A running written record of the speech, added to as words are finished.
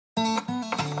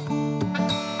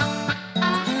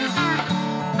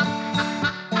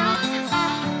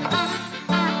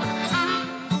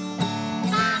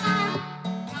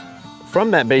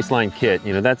from that baseline kit,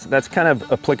 you know, that's kind of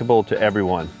applicable to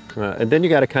everyone. And then you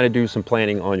got to kind of do some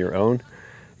planning on your own.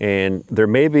 And there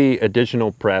may be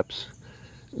additional preps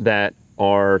that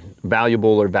are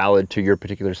valuable or valid to your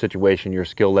particular situation, your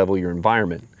skill level, your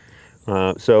environment.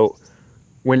 So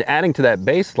when adding to that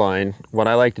baseline, what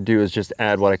I like to do is just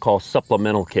add what I call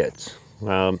supplemental kits.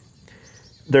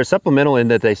 They're supplemental in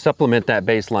that they supplement that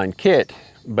baseline kit,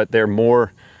 but they're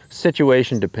more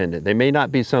situation dependent. They may not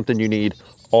be something you need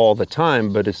all the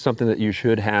time, but it's something that you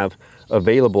should have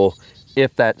available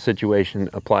if that situation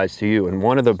applies to you. And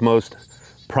one of the most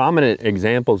prominent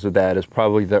examples of that is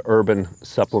probably the urban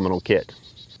supplemental kit.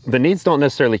 The needs don't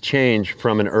necessarily change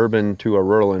from an urban to a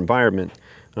rural environment,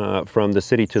 from the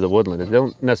city to the woodland. They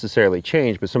don't necessarily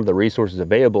change, but some of the resources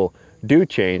available do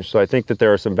change. So I think that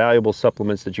there are some valuable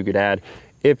supplements that you could add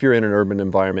if you're in an urban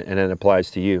environment and it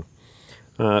applies to you.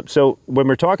 So when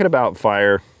we're talking about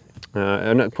fire,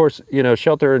 and of course, you know,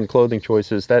 shelter and clothing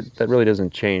choices, that really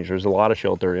doesn't change. There's a lot of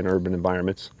shelter in urban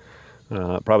environments,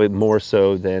 probably more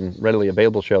so than readily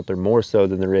available shelter, more so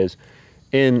than there is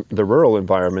in the rural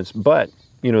environments. But,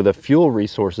 you know, the fuel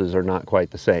resources are not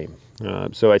quite the same.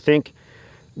 So I think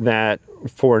that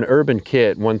for an urban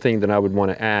kit, one thing that I would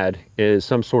want to add is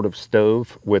some sort of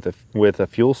stove with a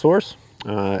fuel source.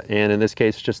 And in this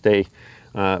case, just a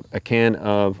can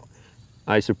of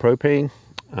isopropane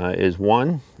is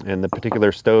one, and the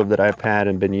particular stove that I've had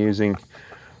and been using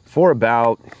for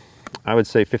about, I would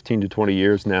say 15 to 20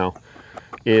 years now,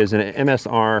 is an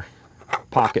MSR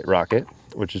pocket rocket,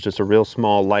 which is just a real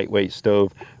small, lightweight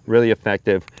stove, really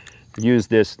effective. Used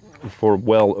this for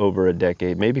well over a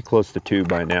decade, maybe close to 2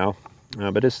 by now,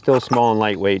 but it's still small and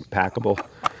lightweight, packable.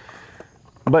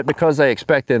 But because I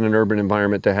expect in an urban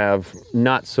environment to have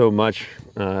not so much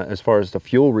as far as the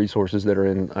fuel resources that are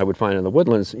in, I would find in the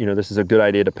woodlands, you know, this is a good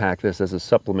idea to pack this as a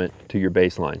supplement to your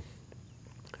baseline.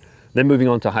 Then moving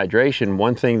on to hydration,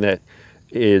 one thing that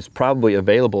is probably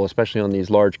available, especially on these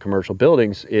large commercial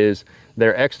buildings, is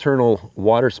their external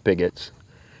water spigots.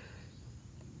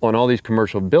 On all these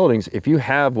commercial buildings, if you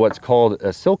have what's called a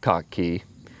Silcock key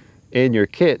in your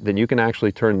kit, then you can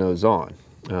actually turn those on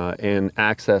and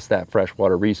access that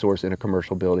freshwater resource in a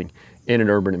commercial building in an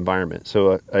urban environment.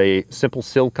 So a simple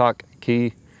Silcock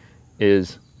key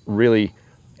is really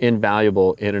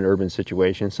invaluable in an urban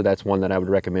situation. So that's one that I would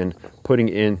recommend putting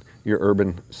in your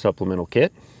urban supplemental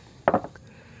kit.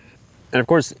 And of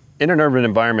course, in an urban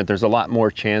environment, there's a lot more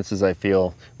chances, I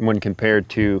feel, when compared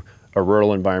to a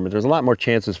rural environment. There's a lot more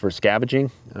chances for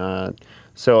scavenging.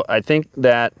 So I think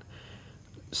that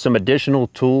some additional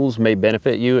tools may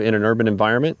benefit you in an urban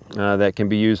environment that can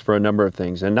be used for a number of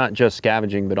things, and not just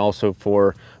scavenging, but also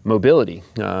for mobility.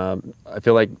 I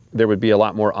feel like there would be a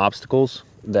lot more obstacles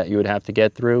that you would have to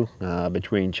get through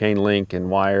between chain link and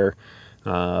wire,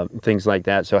 things like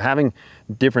that. So having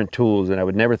different tools that I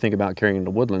would never think about carrying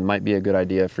into woodland might be a good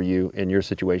idea for you in your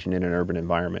situation in an urban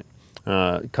environment.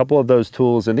 A couple of those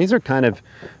tools, and these are kind of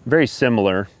very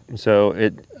similar,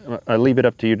 so I leave it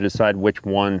up to you to decide which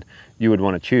one you would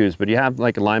want to choose. But you have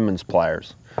like lineman's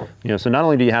pliers, you know, so not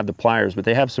only do you have the pliers, but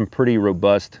they have some pretty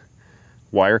robust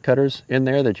wire cutters in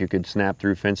there that you could snap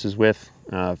through fences with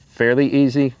fairly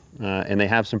easy, and they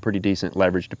have some pretty decent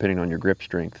leverage depending on your grip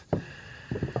strength.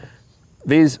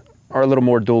 These are a little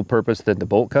more dual purpose than the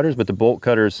bolt cutters, but the bolt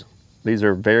cutters, these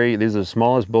are the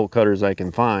smallest bolt cutters I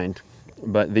can find.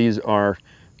 But these are,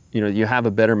 you know, you have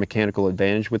a better mechanical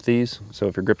advantage with these. So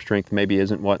if your grip strength maybe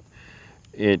isn't what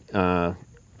it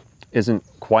isn't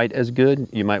quite as good,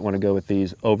 you might want to go with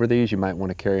these over these. You might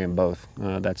want to carry them both.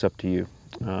 That's up to you.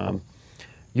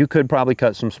 You could probably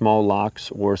cut some small locks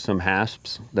or some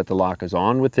hasps that the lock is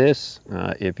on with this.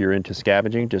 If you're into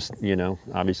scavenging, just, you know,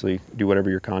 obviously do whatever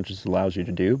your conscience allows you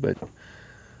to do. But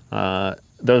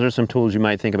those are some tools you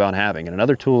might think about having. And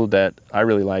another tool that I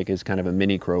really like is kind of a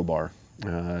mini crowbar.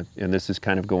 And this is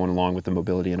kind of going along with the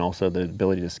mobility and also the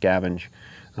ability to scavenge,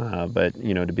 but,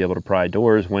 you know, to be able to pry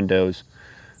doors, windows,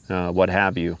 what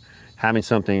have you. Having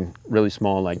something really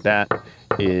small like that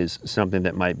is something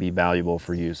that might be valuable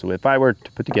for you. So if I were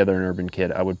to put together an urban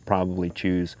kit, I would probably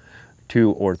choose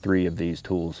 2 or 3 of these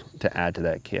tools to add to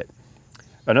that kit.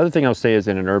 Another thing I'll say is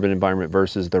in an urban environment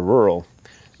versus the rural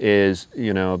is,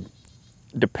 you know,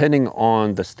 depending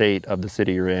on the state of the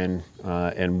city you're in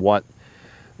and what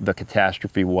the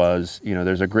catastrophe was, you know,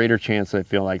 there's a greater chance, I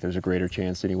feel like there's a greater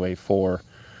chance anyway, for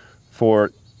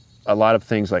a lot of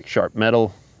things like sharp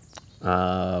metal,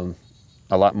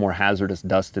 a lot more hazardous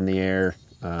dust in the air,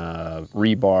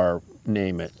 rebar,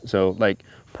 name it. So like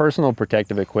personal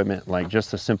protective equipment, like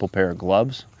just a simple pair of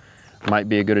gloves might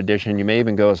be a good addition. You may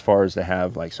even go as far as to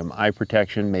have like some eye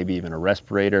protection, maybe even a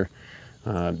respirator.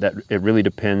 That it really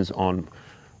depends on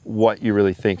what you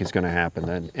really think is going to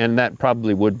happen. And that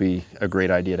probably would be a great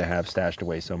idea to have stashed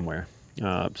away somewhere.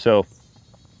 So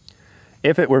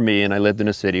if it were me and I lived in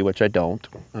a city, which I don't,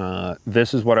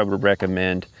 this is what I would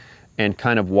recommend and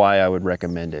kind of why I would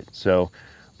recommend it. So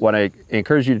what I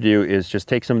encourage you to do is just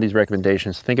take some of these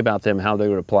recommendations, think about them, how they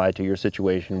would apply to your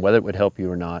situation, whether it would help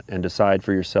you or not, and decide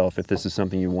for yourself if this is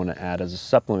something you want to add as a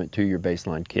supplement to your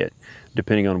baseline kit,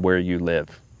 depending on where you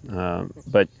live.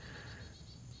 But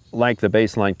like the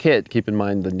baseline kit, keep in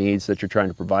mind the needs that you're trying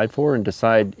to provide for and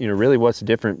decide, really what's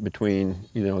different between,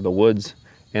 the woods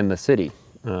and the city.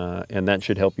 And that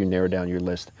should help you narrow down your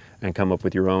list and come up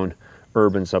with your own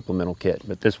urban supplemental kit.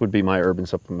 But this would be my urban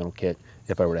supplemental kit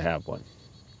if I were to have one.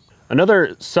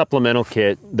 Another supplemental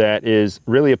kit that is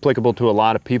really applicable to a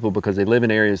lot of people because they live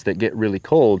in areas that get really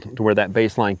cold to where that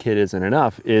baseline kit isn't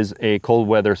enough is a cold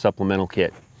weather supplemental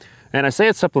kit. And I say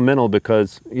it's supplemental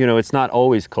because, it's not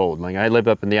always cold. Like I live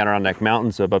up in the Adirondack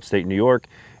Mountains of upstate New York.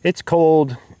 It's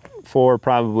cold for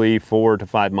probably 4 to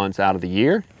 5 months out of the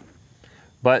year.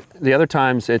 But the other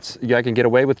times I can get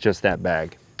away with just that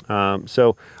bag.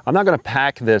 So I'm not going to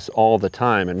pack this all the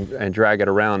time and drag it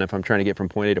around if I'm trying to get from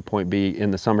point A to point B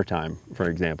in the summertime, for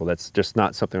example. That's just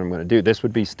not something I'm going to do. This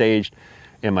would be staged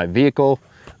in my vehicle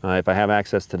if I have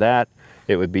access to that.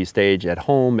 It would be staged at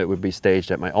home. It would be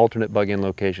staged at my alternate bug-in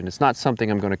location. It's not something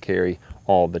I'm going to carry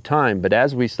all the time. But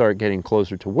as we start getting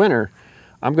closer to winter,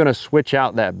 I'm going to switch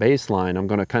out that baseline. I'm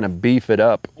going to kind of beef it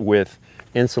up with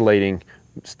insulating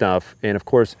stuff. And of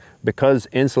course, because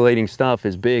insulating stuff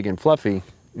is big and fluffy,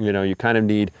 you kind of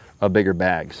need a bigger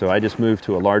bag. So I just moved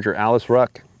to a larger Alice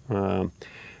ruck. And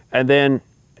then,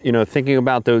 thinking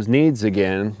about those needs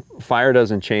again, fire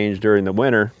doesn't change during the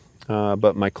winter.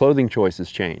 But my clothing choices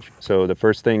change. So the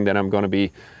first thing that I'm going to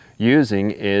be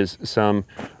using is some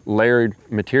layered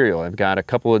material. I've got a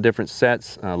couple of different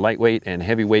sets, lightweight and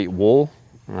heavyweight wool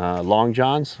long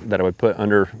johns that I would put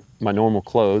under my normal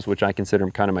clothes, which I consider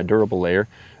kind of my durable layer.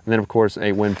 And then of course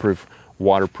a windproof,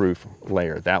 waterproof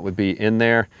layer. That would be in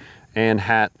there. And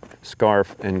hat,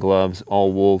 scarf, and gloves,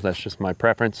 all wool. That's just my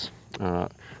preference.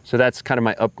 So that's kind of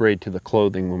my upgrade to the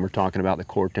clothing when we're talking about the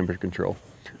core temperature control.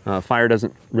 Fire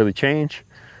doesn't really change,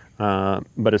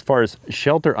 but as far as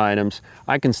shelter items,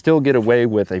 I can still get away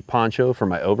with a poncho for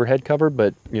my overhead cover,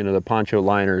 but the poncho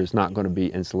liner is not going to be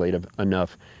insulative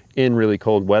enough in really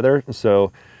cold weather.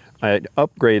 So I'd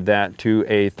upgrade that to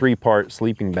a 3-part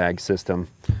sleeping bag system,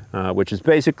 which is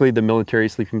basically the military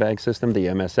sleeping bag system,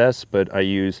 the MSS, but I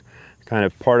use kind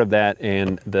of part of that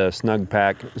and the Snug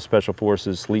Pack Special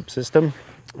Forces sleep system,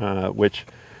 which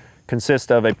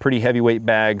consists of a pretty heavyweight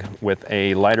bag with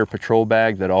a lighter patrol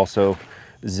bag that also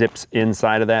zips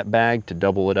inside of that bag to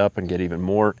double it up and get even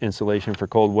more insulation for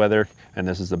cold weather. And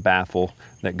this is a baffle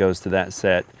that goes to that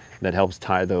set that helps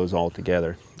tie those all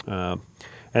together. And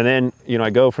then, I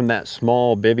go from that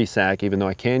small bivy sack, even though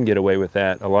I can get away with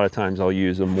that, a lot of times I'll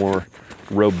use a more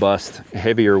robust,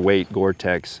 heavier weight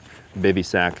Gore-Tex bivy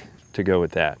sack to go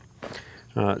with that.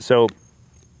 So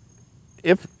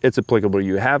if it's applicable,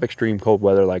 you have extreme cold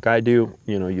weather like I do,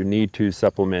 you need to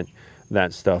supplement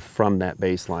that stuff from that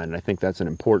baseline. And I think that's an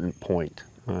important point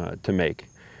to make.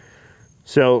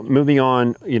 So moving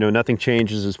on, nothing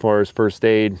changes as far as first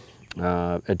aid.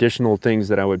 Additional things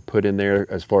that I would put in there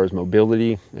as far as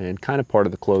mobility and kind of part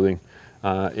of the clothing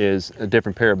is a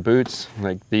different pair of boots.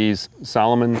 Like these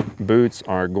Solomon boots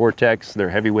are Gore-Tex. They're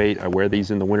heavyweight. I wear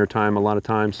these in the wintertime a lot of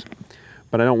times,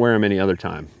 but I don't wear them any other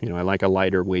time. I like a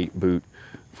lighter weight boot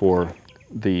for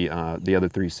the other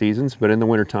 3 seasons, but in the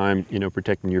wintertime,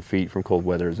 protecting your feet from cold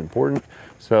weather is important.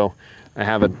 So I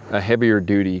have a heavier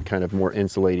duty, kind of more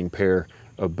insulating pair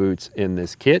of boots in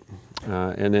this kit.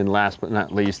 And then last but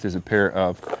not least is a pair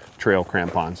of trail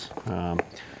crampons.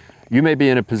 You may be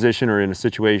in a position or in a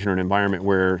situation or an environment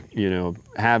where,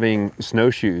 having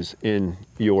snowshoes in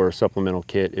your supplemental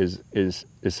kit is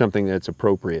something that's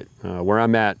appropriate. Where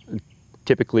I'm at,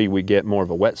 typically we get more of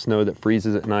a wet snow that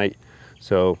freezes at night.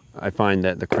 So I find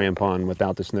that the crampon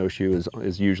without the snowshoe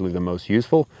is usually the most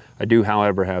useful. I do,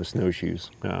 however, have snowshoes.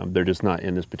 They're just not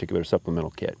in this particular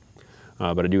supplemental kit,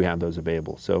 but I do have those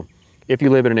available. So if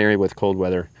you live in an area with cold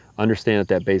weather, understand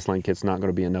that baseline kit's not going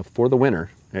to be enough for the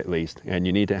winter, at least, and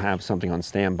you need to have something on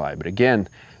standby. But again,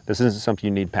 this isn't something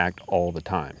you need packed all the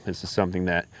time. This is something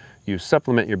that you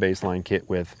supplement your baseline kit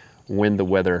with when the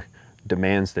weather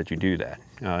demands that you do that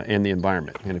in the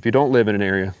environment. And if you don't live in an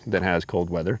area that has cold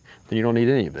weather, then you don't need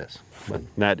any of this. But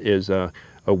that is a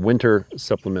winter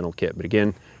supplemental kit. But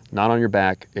again, not on your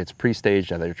back. It's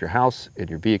pre-staged either at your house, in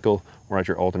your vehicle, or at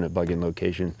your alternate bug-in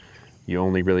location. You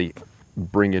only really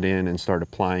bring it in and start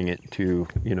applying it to,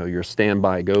 you know, your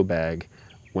standby go bag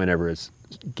whenever it's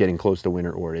getting close to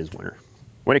winter or it is winter.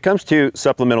 When it comes to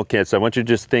supplemental kits, I want you to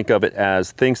just think of it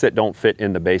as things that don't fit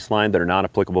in the baseline that are not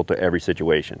applicable to every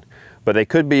situation. But they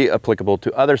could be applicable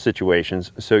to other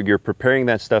situations, so you're preparing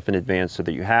that stuff in advance so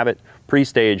that you have it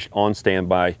pre-staged on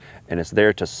standby and it's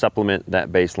there to supplement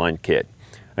that baseline kit.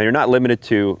 And you're not limited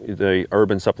to the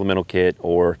urban supplemental kit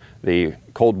or the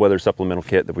cold weather supplemental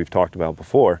kit that we've talked about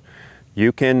before.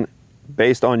 You can,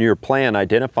 based on your plan,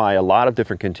 identify a lot of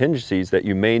different contingencies that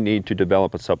you may need to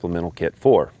develop a supplemental kit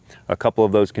for. A couple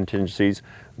of those contingencies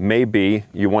may be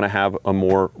you want to have a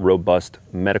more robust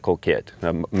medical kit,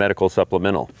 a medical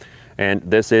supplemental. And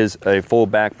this is a full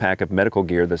backpack of medical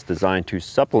gear that's designed to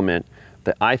supplement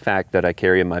the IFAC that I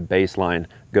carry in my baseline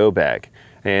go bag.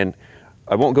 And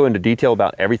I won't go into detail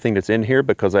about everything that's in here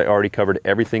because I already covered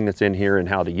everything that's in here and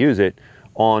how to use it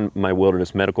on my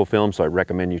Wilderness Medical film, so I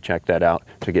recommend you check that out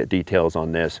to get details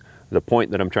on this. The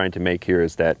point that I'm trying to make here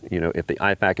is that, you know, if the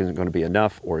IFAC isn't going to be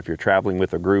enough, or if you're traveling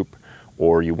with a group,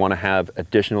 or you want to have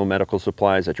additional medical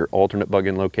supplies at your alternate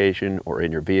bug-in location, or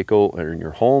in your vehicle, or in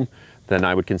your home, then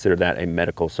I would consider that a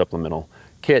medical supplemental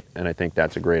kit, and I think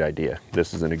that's a great idea.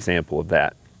 This is an example of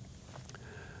that.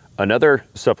 Another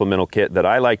supplemental kit that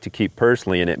I like to keep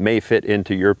personally, and it may fit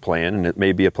into your plan and it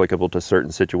may be applicable to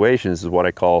certain situations, is what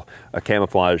I call a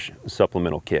camouflage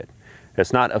supplemental kit.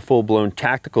 It's not a full-blown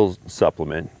tactical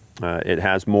supplement. It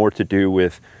has more to do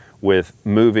with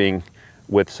moving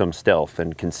with some stealth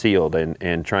and concealed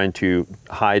and trying to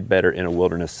hide better in a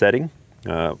wilderness setting.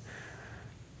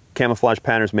 Camouflage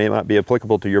patterns may not be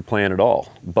applicable to your plan at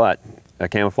all, but a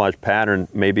camouflage pattern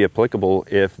may be applicable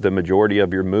if the majority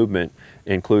of your movement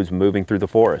includes moving through the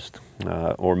forest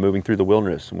or moving through the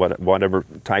wilderness, whatever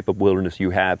type of wilderness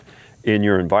you have in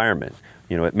your environment.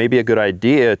 You know, it may be a good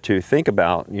idea to think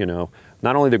about, you know,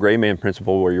 not only the gray man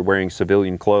principle where you're wearing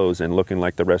civilian clothes and looking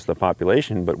like the rest of the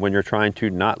population, but when you're trying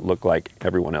to not look like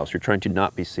everyone else, you're trying to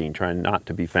not be seen, trying not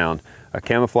to be found. A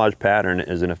camouflage pattern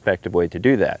is an effective way to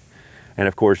do that. And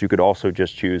of course, you could also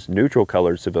just choose neutral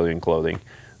colored civilian clothing,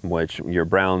 which your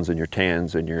browns and your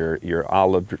tans and your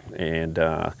olive and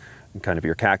kind of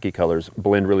your khaki colors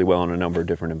blend really well in a number of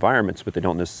different environments, but they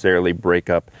don't necessarily break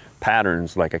up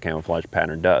patterns like a camouflage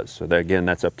pattern does. So that, again,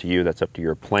 that's up to you, that's up to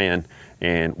your plan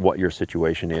and what your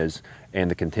situation is and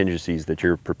the contingencies that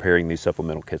you're preparing these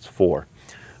supplemental kits for.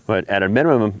 But at a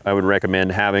minimum, I would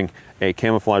recommend having a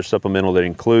camouflage supplemental that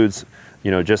includes, you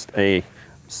know, just a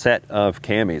set of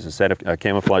camis, a set of a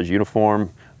camouflage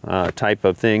uniform type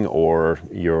of thing, or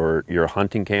your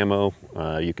hunting camo.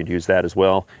 You could use that as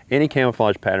well. Any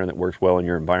camouflage pattern that works well in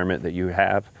your environment that you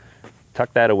have,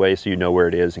 tuck that away so you know where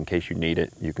it is in case you need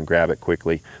it. You can grab it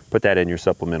quickly, put that in your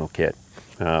supplemental kit.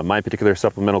 My particular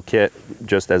supplemental kit,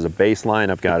 just as a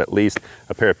baseline, I've got at least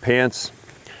a pair of pants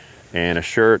and a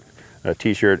shirt, a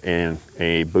t-shirt, and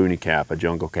a boonie cap, a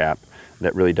jungle cap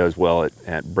that really does well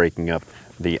at breaking up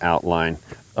the outline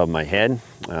of my head.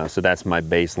 So that's my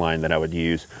baseline that I would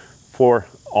use for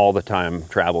all the time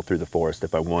travel through the forest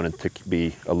if I wanted to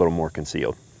be a little more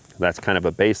concealed. That's kind of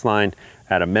a baseline.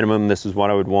 At a minimum, this is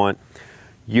what I would want.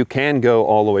 You can go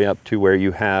all the way up to where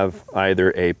you have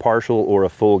either a partial or a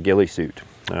full ghillie suit.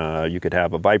 You could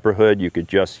have a Viper hood. You could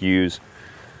just use,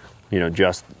 you know,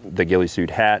 just the ghillie suit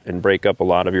hat and break up a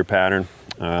lot of your pattern.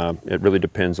 It really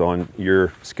depends on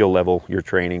your skill level, your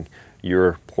training,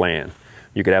 your plan.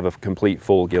 You could have a complete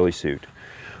full ghillie suit.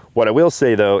 What I will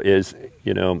say though is,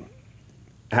 you know,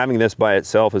 having this by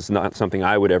itself is not something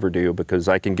I would ever do, because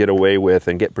I can get away with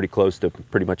and get pretty close to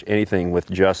pretty much anything with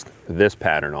just this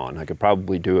pattern on. I could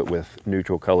probably do it with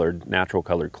neutral colored, natural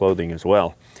colored clothing as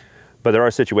well. But there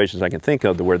are situations I can think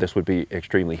of where this would be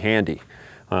extremely handy.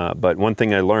 But one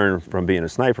thing I learned from being a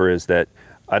sniper is that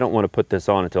I don't want to put this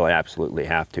on until I absolutely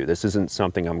have to. This isn't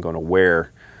something I'm going to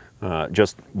wear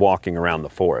just walking around the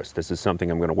forest. This is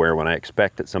something I'm going to wear when I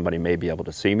expect that somebody may be able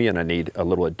to see me and I need a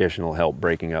little additional help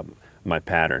breaking up my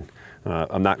pattern.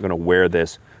 I'm not going to wear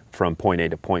this from point A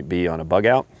to point B on a bug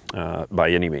out by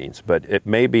any means, but it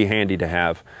may be handy to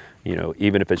have, you know,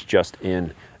 even if it's just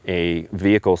in a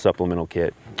vehicle supplemental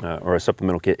kit or a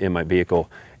supplemental kit in my vehicle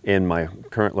in my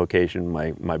current location,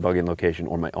 my bug-in location,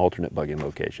 or my alternate bug-in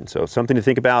location. So something to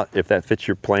think about if that fits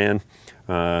your plan.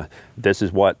 This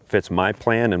is what fits my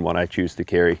plan and what I choose to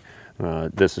carry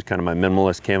This is kind of my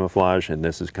minimalist camouflage, and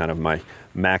this is kind of my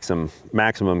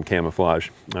maximum camouflage.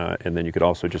 And then you could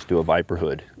also just do a Viper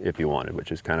hood if you wanted,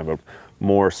 which is kind of a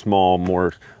more small,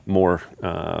 more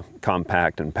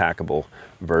compact and packable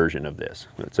version of this.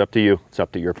 It's up to you. It's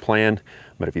up to your plan.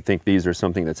 But if you think these are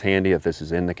something that's handy, if this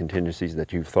is in the contingencies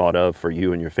that you've thought of for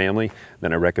you and your family,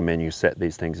 then I recommend you set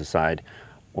these things aside,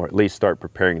 or at least start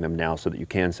preparing them now so that you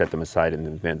can set them aside in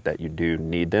the event that you do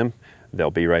need them.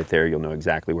 They'll be right there. You'll know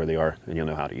exactly where they are, and you'll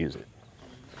know how to use it.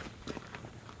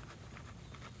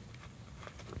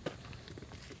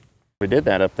 We did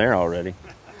that up there already.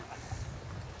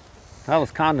 That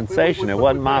was condensation. It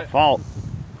wasn't my fault.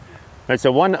 All right,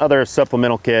 so one other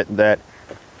supplemental kit that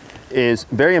is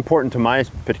very important to my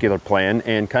particular plan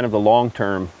and kind of the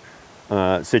long-term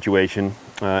situation,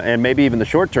 and maybe even the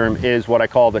short-term, is what I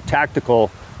call the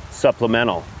tactical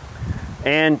supplemental.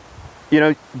 And you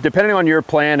know, depending on your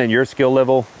plan and your skill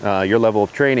level, your level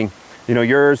of training, you know,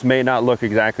 yours may not look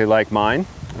exactly like mine,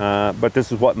 but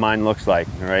this is what mine looks like,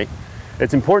 all right?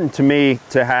 It's important to me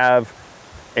to have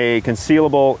a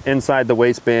concealable inside the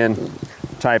waistband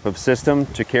type of system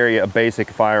to carry a basic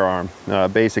firearm,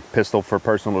 basic pistol for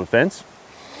personal defense.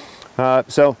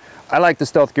 So I like the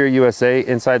Stealth Gear USA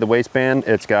inside the waistband.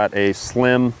 It's got a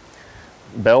slim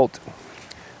belt,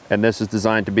 and this is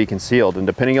designed to be concealed. And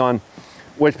depending on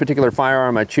which particular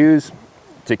firearm I choose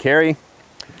to carry,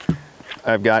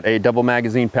 I've got a double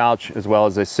magazine pouch as well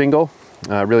as a single.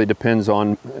 Really depends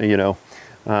on, you know,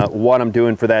 what I'm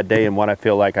doing for that day and what I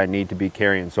feel like I need to be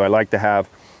carrying. So I like to have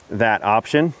that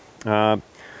option.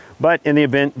 But in the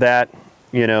event that,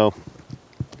 you know,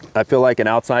 I feel like an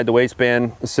outside the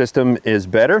waistband system is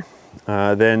better,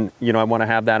 then, you know, I want to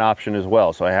have that option as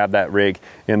well. So I have that rig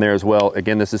in there as well.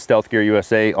 Again, this is Stealth Gear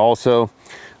USA also.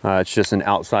 It's just an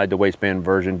outside the waistband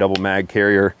version, double mag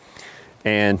carrier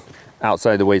and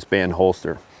outside the waistband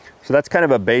holster. So that's kind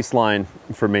of a baseline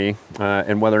for me,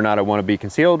 and whether or not I want to be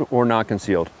concealed or not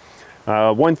concealed.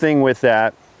 One thing with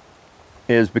that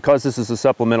is, because this is a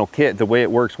supplemental kit, the way it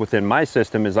works within my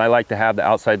system is I like to have the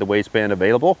outside the waistband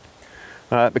available,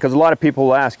 because a lot of people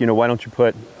will ask, you know, why don't you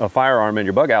put a firearm in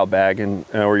your bug out bag and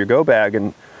or your go bag?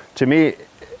 And to me,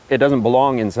 it doesn't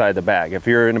belong inside the bag. If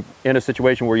you're in a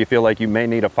situation where you feel like you may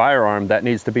need a firearm, that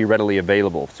needs to be readily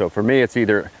available. So for me, it's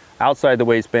either outside the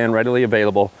waistband readily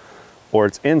available, or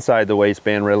it's inside the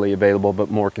waistband readily available but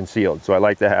more concealed. So I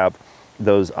like to have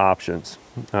those options.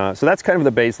 So that's kind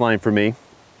of the baseline for me.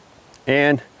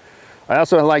 And I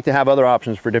also like to have other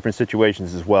options for different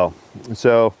situations as well.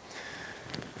 So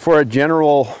for a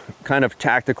general kind of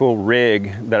tactical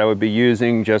rig that I would be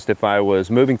using just if I was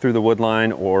moving through the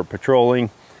woodline or patrolling,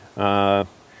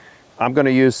 I'm going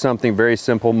to use something very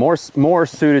simple, more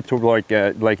suited to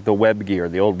like the web gear,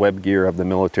 the old web gear of the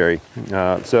military.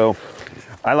 So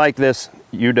I like this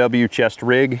UW chest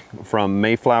rig from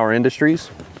Mayflower Industries.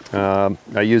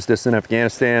 I used this in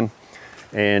Afghanistan,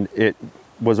 and it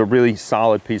was a really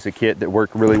solid piece of kit that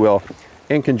worked really well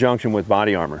in conjunction with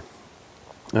body armor.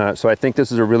 So I think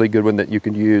this is a really good one that you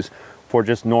can use for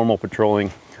just normal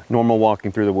patrolling, normal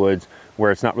walking through the woods,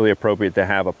 where it's not really appropriate to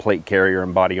have a plate carrier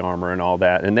and body armor and all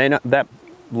that. And then that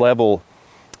level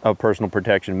of personal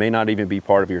protection may not even be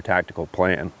part of your tactical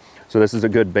plan. So this is a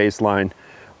good baseline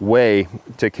way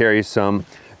to carry some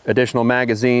additional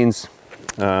magazines.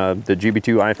 The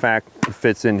GB2 IFAC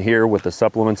fits in here with the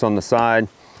supplements on the side.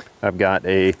 I've got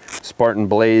a Spartan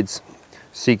Blades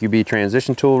CQB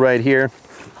transition tool right here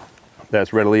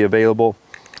that's readily available.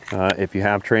 If you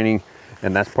have training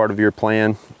and that's part of your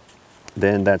plan,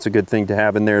 then that's a good thing to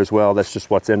have in there as well. That's just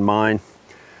what's in mine.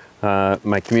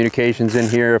 My communications in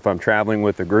here if I'm traveling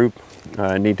with a group,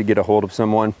 I need to get a hold of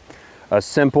someone. A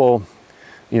simple,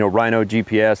 you know, Rhino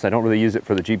GPS. I don't really use it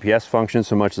for the GPS function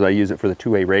so much as I use it for the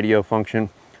two-way radio function.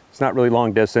 It's not really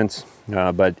long distance,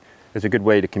 but it's a good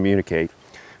way to communicate.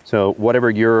 So whatever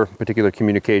your particular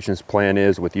communications plan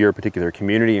is with your particular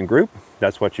community and group,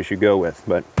 that's what you should go with.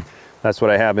 But that's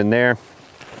what I have in there.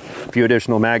 A few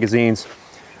additional magazines,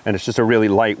 and it's just a really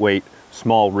lightweight,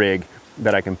 small rig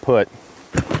that I can put,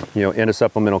 you know, in a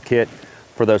supplemental kit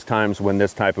for those times when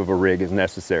this type of a rig is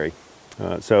necessary.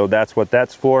 So that's what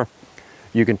that's for.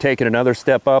 You can take it another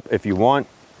step up if you want,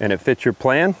 and it fits your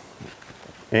plan.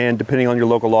 And depending on your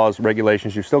local laws,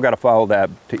 regulations, you've still got to follow that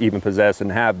to even possess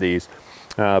and have these.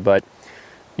 But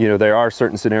you know, there are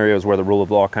certain scenarios where the rule of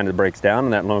law kind of breaks down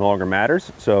and that no longer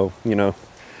matters. So, you know,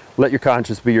 let your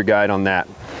conscience be your guide on that.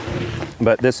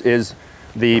 But this is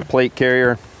the plate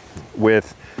carrier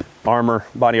with armor,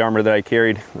 body armor that I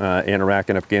carried in Iraq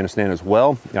and Afghanistan as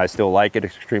well. I still like it,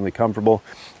 it's extremely comfortable.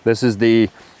 This is the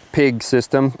PIG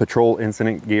system, Patrol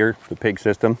Incident Gear, the PIG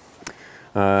system.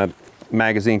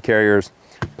 magazine carriers,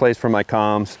 place for my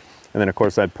comms, and then of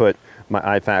course I'd put my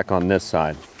IFAK on this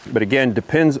side. But again,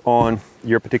 depends on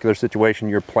your particular situation,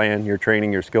 your plan, your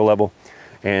training, your skill level,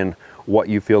 and what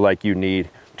you feel like you need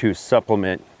to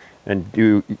supplement and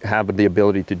have the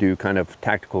ability to do kind of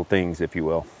tactical things, if you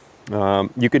will.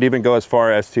 You could even go as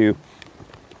far as to,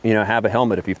 you know, have a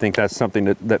helmet if you think that's something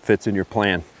that fits in your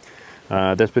plan.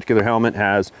 This particular helmet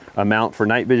has a mount for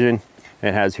night vision.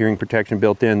 It has hearing protection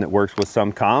built in that works with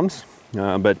some comms,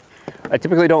 but I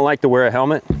typically don't like to wear a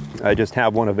helmet. I just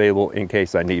have one available in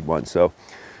case I need one. So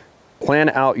plan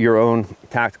out your own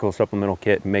tactical supplemental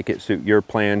kit, make it suit your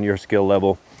plan, your skill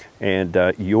level, and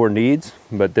your needs.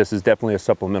 But this is definitely a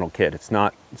supplemental kit. It's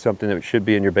not something that should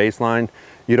be in your baseline.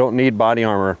 You don't need body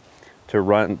armor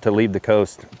to leave the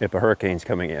coast if a hurricane's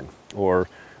coming in, or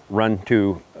run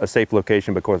to a safe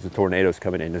location because the tornado's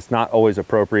coming in. It's not always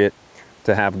appropriate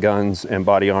to have guns and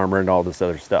body armor and all this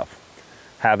other stuff.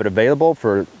 Have it available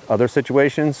for other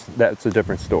situations, that's a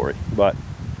different story. But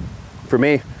for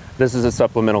me, this is a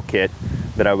supplemental kit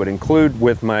that I would include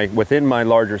with within my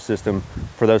larger system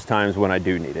for those times when I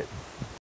do need it.